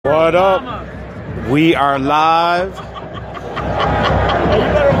What up? We are live.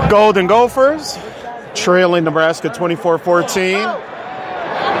 Golden Gophers trailing Nebraska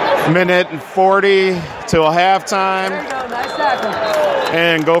 24-14. Minute and 40 till halftime.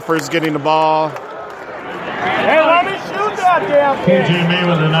 And Gophers getting the ball. Hey, let me shoot that damn thing. KJ May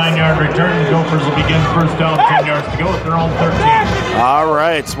with a 9-yard return. The Gophers will begin first down, 10 yards to go at their own 13. All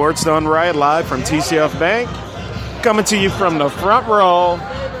right, Sports Done Right live from TCF Bank. Coming to you from the front row.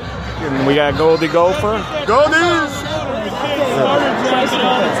 And we got Goldie Gopher. Goldies!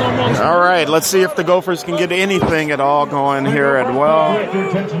 All right, let's see if the Gophers can get anything at all going here at well.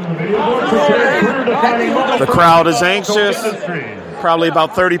 The crowd is anxious. Probably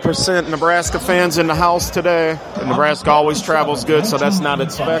about 30% Nebraska fans in the house today. And Nebraska always travels good, so that's not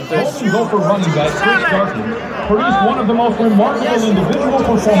expected.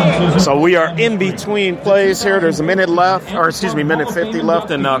 So we are in between plays here. There's a minute left, minute 50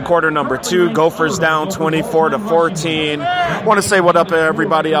 left in quarter number 2. Gophers down 24-14. Want to say what up to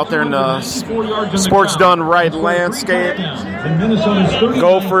everybody out there in the Sports Done Right landscape.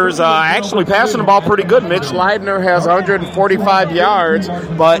 Gophers actually passing the ball pretty good. Mitch Leidner has 145 yards,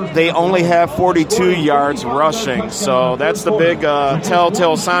 but they only have 42 yards rushing. So that's the big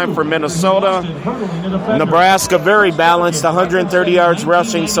telltale sign for Minnesota. Nebraska very balanced, 130 yards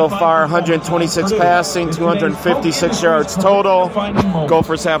rushing so far, 126 passing, 256 yards total.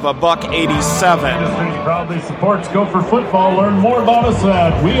 Gophers have a $187. Proudly supports Gopher football. Learn more about us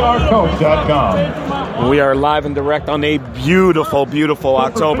at wearecoach.com. We are live and direct on a beautiful, beautiful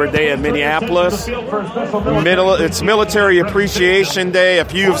October day in Minneapolis. It's Military Appreciation Day.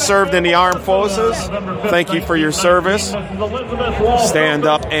 If you've served in the armed forces, thank you for your service. Stand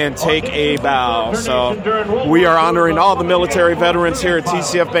up and take a bow. So we are honoring all the military veterans here at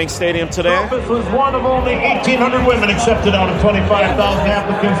TCF Bank Stadium today. This was one of only 1,800 women accepted out of 25,000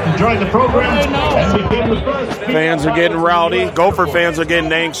 applicants to join the program and became the first. Fans are getting rowdy. Gopher fans are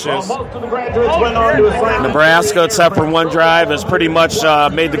getting anxious. Most of the graduates went on to assign Nebraska, except for one drive, has pretty much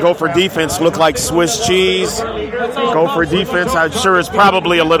made the Gopher defense look like Swiss cheese. Gopher defense, I'm sure, is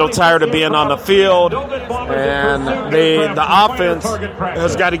probably a little tired of being on the field. And the offense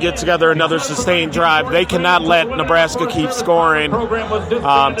has got to get together another sustained drive. They cannot let Nebraska keep scoring.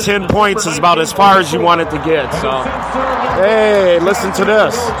 10 points is about as far as you want it to get. So, hey, listen to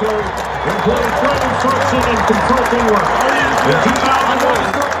this.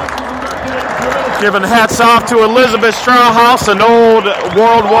 Giving hats off to Elizabeth Strauhaus, an old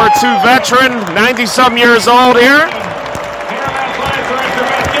World War II veteran, 90-some years old here.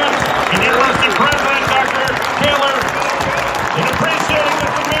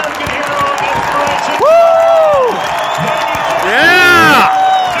 Woo! Yeah!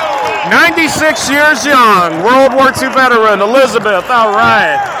 96 years young, World War II veteran, Elizabeth, all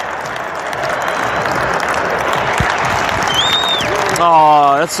right.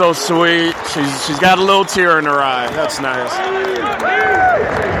 Oh, that's so sweet. She's got a little tear in her eye. That's nice.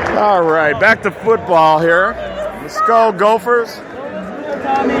 All right, back to football here. Let's go, Gophers. Red,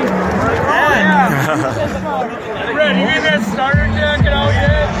 you get that starter jacket out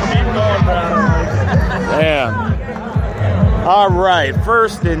yet? Man. All right,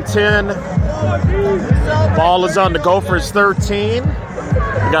 1st and 10. Ball is on the Gophers 13.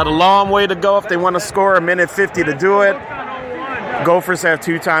 Got a long way to go if they want to score. A minute 50 to do it. Gophers have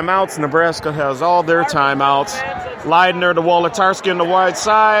 2 timeouts. Nebraska has all their timeouts. Leidner to Wolotarski on the wide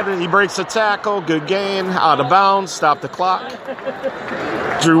side. He breaks a tackle. Good gain. Out of bounds. Stop the clock.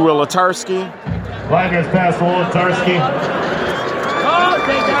 Drew Wolotarski. Leidner's pass Wolotarski.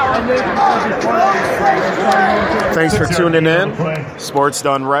 Thanks for tuning in. Sports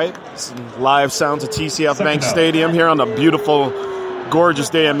Done Right. Live sounds of TCF Bank Stadium here on a beautiful, gorgeous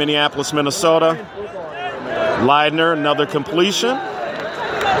day in Minneapolis, Minnesota. Leidner, another completion.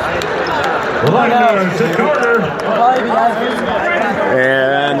 Leidner to Carter.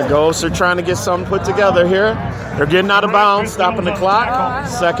 And the Ghosts are trying to get something put together here. They're getting out of bounds, stopping the clock.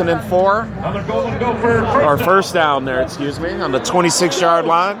 2nd and 4. Another Golden Gopher. Or first down there, excuse me, on the 26-yard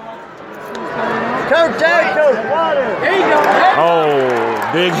line.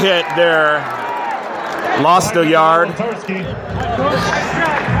 Oh, big hit there. Lost a yard.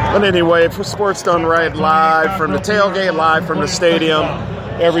 But anyway, for Sports Done Right, live from the tailgate, live from the stadium.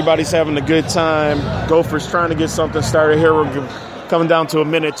 Everybody's having a good time. Gophers trying to get something started here. We're coming down to a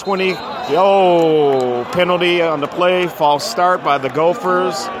minute 20. Oh, penalty on the play. False start by the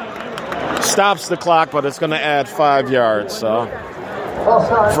Gophers. Stops the clock, but it's going to add 5 yards. So,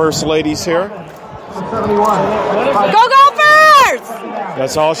 First Lady's here. Go Gophers!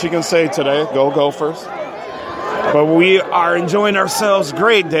 That's all she can say today. Go Gophers. But we are enjoying ourselves.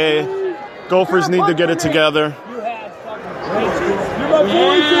 Great day. Gophers need to get it together.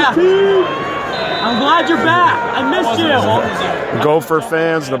 Yeah. I'm glad you're back. I missed you. Gopher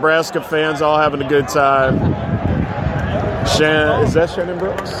fans, Nebraska fans, all having a good time. Is that Shannon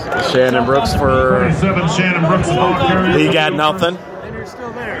Brooks? Shannon Brooks for 27, Shannon Brooks. he got nothing. And you're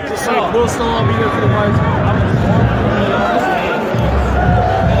still there. Just like we'll still all be here for the Wise.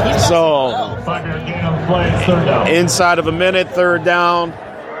 So 5-yard gain on the play, it's third down. inside of a minute, third down.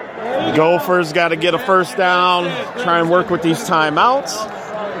 Gophers got to get a first down. Try and work with these timeouts.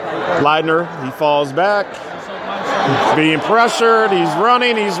 Leidner, he falls back. He's being pressured. He's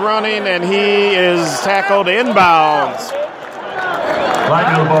running, and he is tackled inbounds.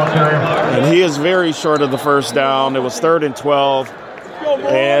 Leidner, the ball carrier. And he is very short of the first down. It was 3rd and 12.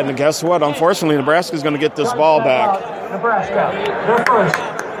 And guess what? Unfortunately, Nebraska's going to get this ball back. Nebraska, they're first.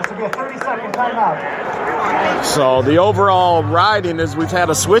 This will be a 30-second timeout. So the overall riding is we've had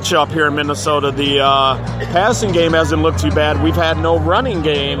a switch up here in Minnesota. The passing game hasn't looked too bad. We've had no running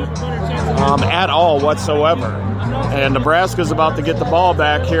game at all whatsoever. And Nebraska's about to get the ball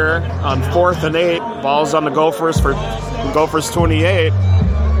back here on 4th and 8. Ball's on the Gophers for Gophers 28.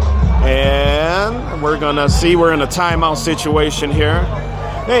 And we're going to see we're in a timeout situation here.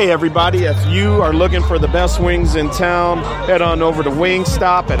 Hey, everybody, if you are looking for the best wings in town, head on over to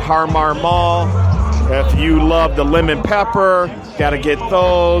Wingstop at Harmar Mall. If you love the lemon pepper, got to get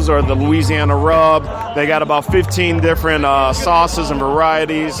those, or the Louisiana rub. They got about 15 different sauces and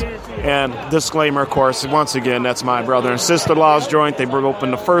varieties. And disclaimer, of course, once again, that's my brother and sister-in-law's joint. They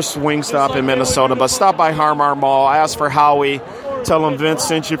opened the first Wingstop in Minnesota. But stop by Harmar Mall, ask for Howie. Tell him Vince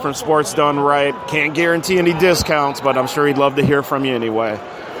sent you from Sports Done Right. Can't guarantee any discounts, but I'm sure he'd love to hear from you anyway.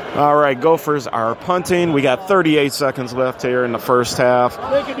 All right, Gophers are punting. We got 38 seconds left here in the first half.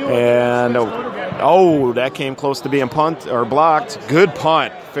 And, that came close to being punt or blocked. Good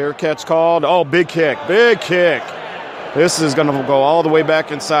punt. Fair catch called. Oh, big kick. Big kick. This is going to go all the way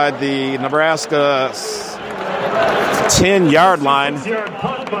back inside the Nebraska 10-yard line.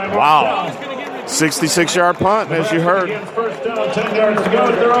 Wow. 66-yard punt, as you heard. First down, 10 yards to go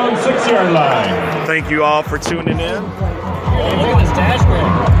at their own 6-yard line. Thank you all for tuning in. Look at this dashboard.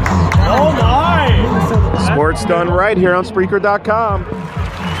 Oh, nice. Sports Done Right here on Spreaker.com. 88!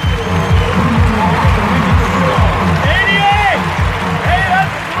 Hey,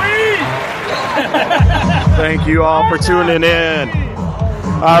 that's 3! Thank you all for tuning in.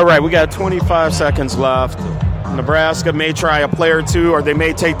 All right, we got 25 seconds left. Nebraska may try a play or two, or they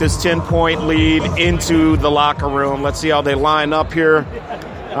may take this 10-point lead into the locker room. Let's see how they line up here.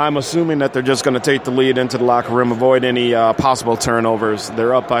 I'm assuming that they're just going to take the lead into the locker room, avoid any possible turnovers.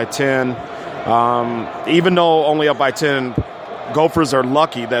 They're up by 10. Even though only up by 10, Gophers are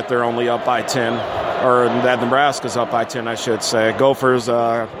lucky that they're only up by 10, or that Nebraska's up by 10, I should say. Gophers,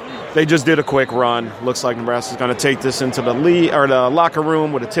 they just did a quick run. Looks like Nebraska's going to take this into the lead or the locker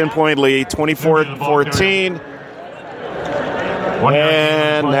room with a 10-point lead, 24-14.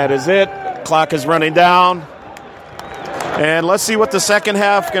 And that is it. Clock is running down. And let's see what the second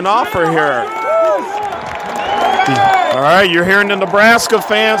half can offer here. All right, you're hearing the Nebraska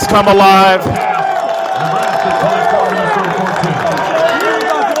fans come alive.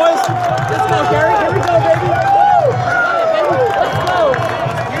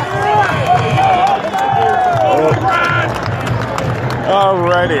 All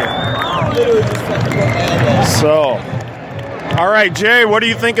righty. So, all right, Jay, what are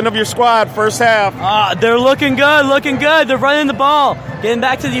you thinking of your squad first half? They're looking good. They're running the ball. Getting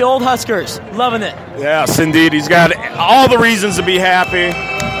back to the old Huskers. Loving it. Yes, indeed. He's got all the reasons to be happy.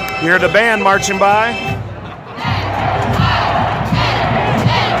 You hear the band marching by.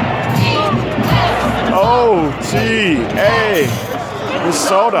 O-T-A.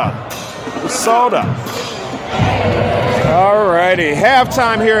 Minnesota. All righty.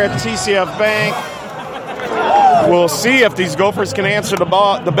 Halftime here at TCF Bank. We'll see if these Gophers can answer the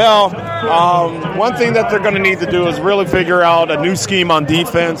bell. One thing that they're going to need to do is really figure out a new scheme on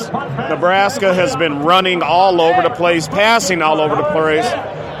defense. Nebraska has been running all over the place, passing all over the place.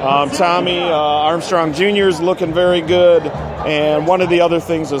 Tommy Armstrong Jr. is looking very good. And one of the other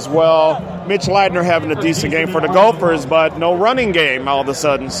things as well, Mitch Leidner having a decent game for the Gophers, but no running game all of a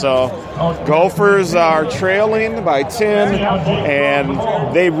sudden. So Gophers are trailing by 10,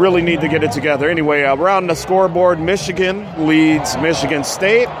 and they really need to get it together. Anyway, around the scoreboard, Michigan leads Michigan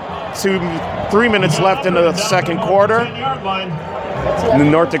State. 3 minutes left in the second quarter.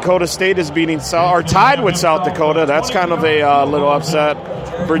 North Dakota State is tied with South Dakota. That's kind of a little upset.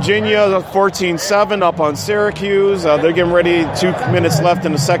 Virginia 14-7 up on Syracuse. They're getting ready. 2 minutes left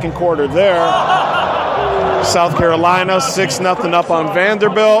in the second quarter there. South Carolina 6-0 up on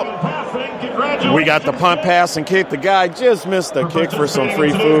Vanderbilt. We got the punt, pass, and kick. The guy just missed the kick for some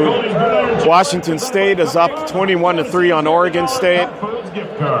free food. Washington State is up 21-3 on Oregon State.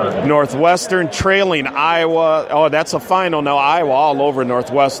 Northwestern trailing Iowa. Oh, that's a final now. Iowa all over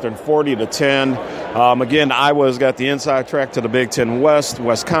Northwestern, 40-10. Again, Iowa's got the inside track to the Big Ten West.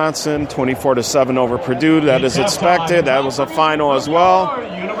 Wisconsin, 24-7 over Purdue. That is expected. That was a final as well.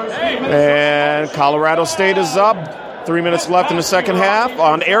 And Colorado State is up. 3 minutes left in the second half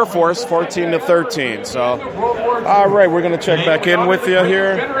on Air Force, 14-13. So, all right, we're going to check back in with you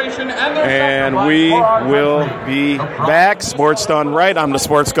here, and we will be back. Sports Done Right. I'm the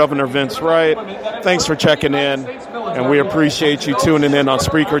Sports Governor, Vince Wright. Thanks for checking in, and we appreciate you tuning in on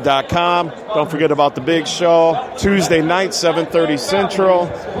Spreaker.com. Don't forget about the big show, Tuesday night, 7:30 Central.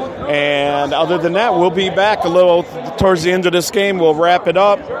 And other than that, we'll be back a little towards the end of this game. We'll wrap it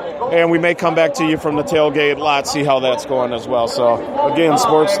up. And we may come back to you from the tailgate lot, see how that's going as well. So, again,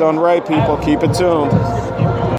 Sports Done Right, people. Keep it tuned.